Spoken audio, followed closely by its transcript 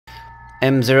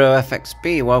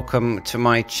M0FXB, welcome to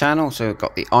my channel. So we've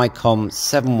got the ICOM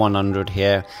 7100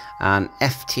 here and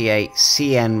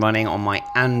FT8-CN running on my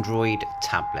Android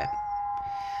tablet.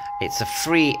 It's a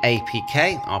free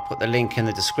APK. I'll put the link in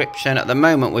the description. At the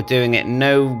moment we're doing it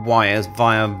no wires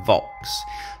via Vox.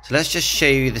 So let's just show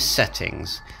you the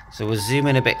settings. So we'll zoom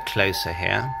in a bit closer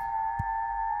here.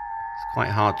 It's quite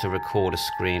hard to record a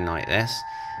screen like this.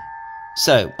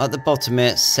 So at the bottom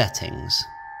here, settings,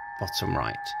 bottom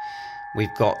right.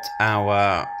 We've got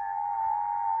our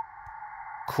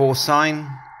call sign,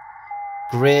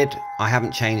 grid. I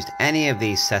haven't changed any of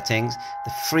these settings.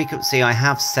 The frequency I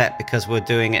have set because we're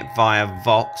doing it via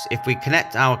Vox. If we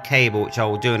connect our cable, which I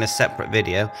will do in a separate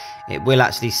video, it will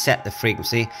actually set the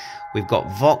frequency. We've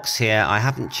got Vox here. I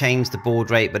haven't changed the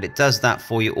baud rate, but it does that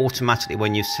for you automatically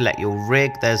when you select your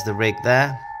rig. There's the rig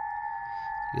there.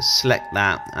 You select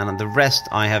that, and on the rest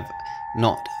I have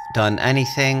not done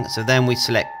anything. So then we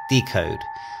select decode,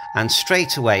 and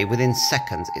straight away within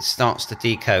seconds it starts to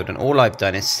decode. And all I've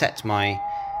done is set my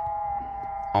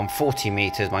on 40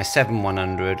 meters my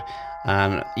 7100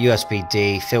 and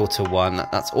USB-D filter 1.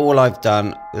 That's all I've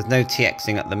done. There's no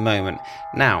TXing at the moment.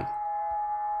 Now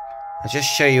I'll just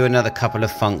show you another couple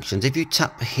of functions. If you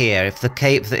tap here, if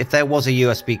there was a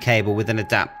USB cable with an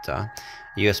adapter,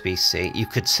 USB-C, you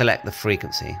could select the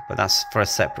frequency, but that's for a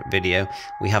separate video.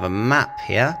 We have a map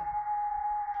here,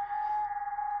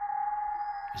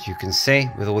 as you can see,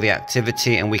 with all the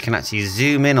activity, and we can actually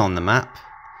zoom in on the map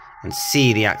and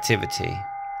see the activity,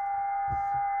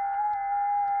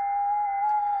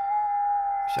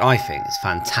 which I think is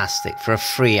fantastic for a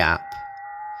free app.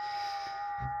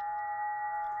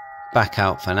 Back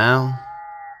out for now.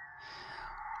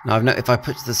 Now I've noticed if I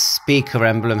put the speaker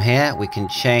emblem here, we can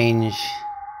change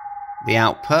the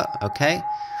output, okay,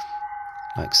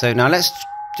 like so. Now let's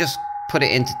just put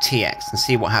it into TX and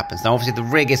see what happens. Now obviously the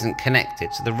rig isn't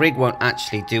connected, so the rig won't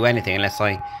actually do anything unless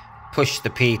I push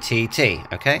the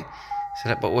PTT, okay?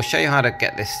 So but we'll show you how to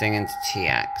get this thing into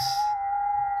TX.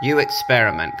 You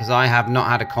experiment, because I have not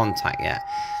had a contact yet.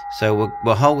 So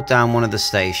we'll hold down one of the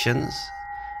stations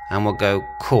and we'll go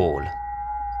call,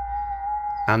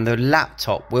 and the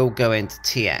laptop will go into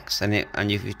TX,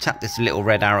 and if you tap this little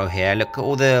red arrow here, look at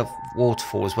all the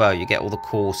waterfall as well, you get all the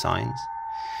call signs.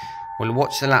 We'll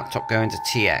watch the laptop go into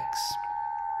TX,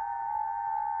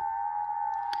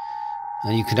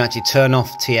 and you can actually turn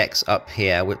off TX up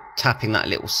here with tapping that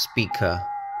little speaker.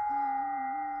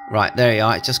 Right, there you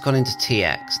are, it's just gone into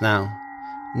TX. Now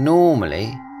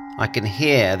normally I can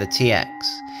hear the TX,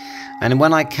 and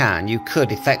when I can, you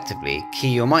could effectively key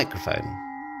your microphone.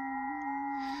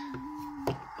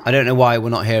 I don't know why we're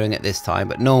not hearing it this time,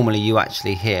 but normally you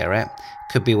actually hear it.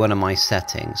 Could be one of my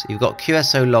settings. You've got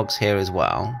QSO logs here as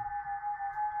well,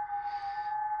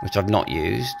 which I've not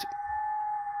used.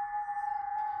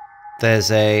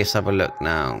 There's let's have a look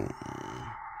now.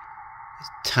 Let's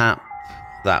tap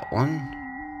that one.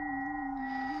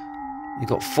 You've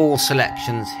got 4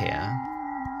 selections here.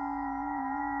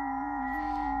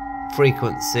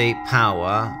 Frequency,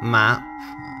 power, map.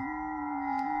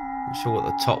 Not sure what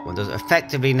the top one does.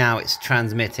 Effectively now it's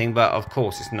transmitting, but of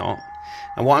course it's not.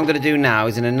 And what I'm going to do now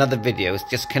is in another video is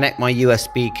just connect my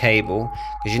USB cable,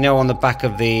 because you know on the back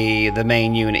of the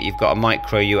main unit you've got a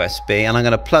micro USB, and I'm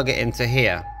going to plug it into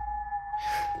here.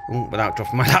 Ooh, without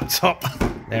dropping my laptop.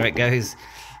 There it goes.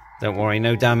 Don't worry,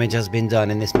 no damage has been done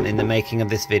in the making of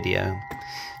this video.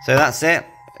 So that's it.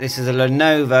 This is a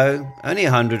Lenovo, only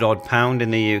 £100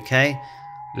 in the UK.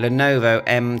 Lenovo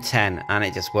M10, and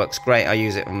it just works great. I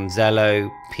use it on Zello,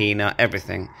 Peanut,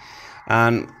 everything.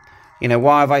 And you know,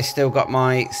 why have I still got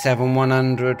my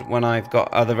 7100 when I've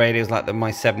got other radios like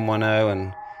my 710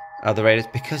 and other radios?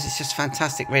 Because it's just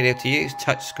fantastic radio to use,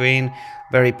 touch screen,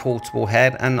 very portable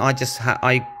head, and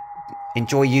I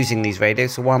enjoy using these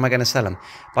radios, so why am I going to sell them?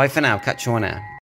 Bye for now, catch you on air.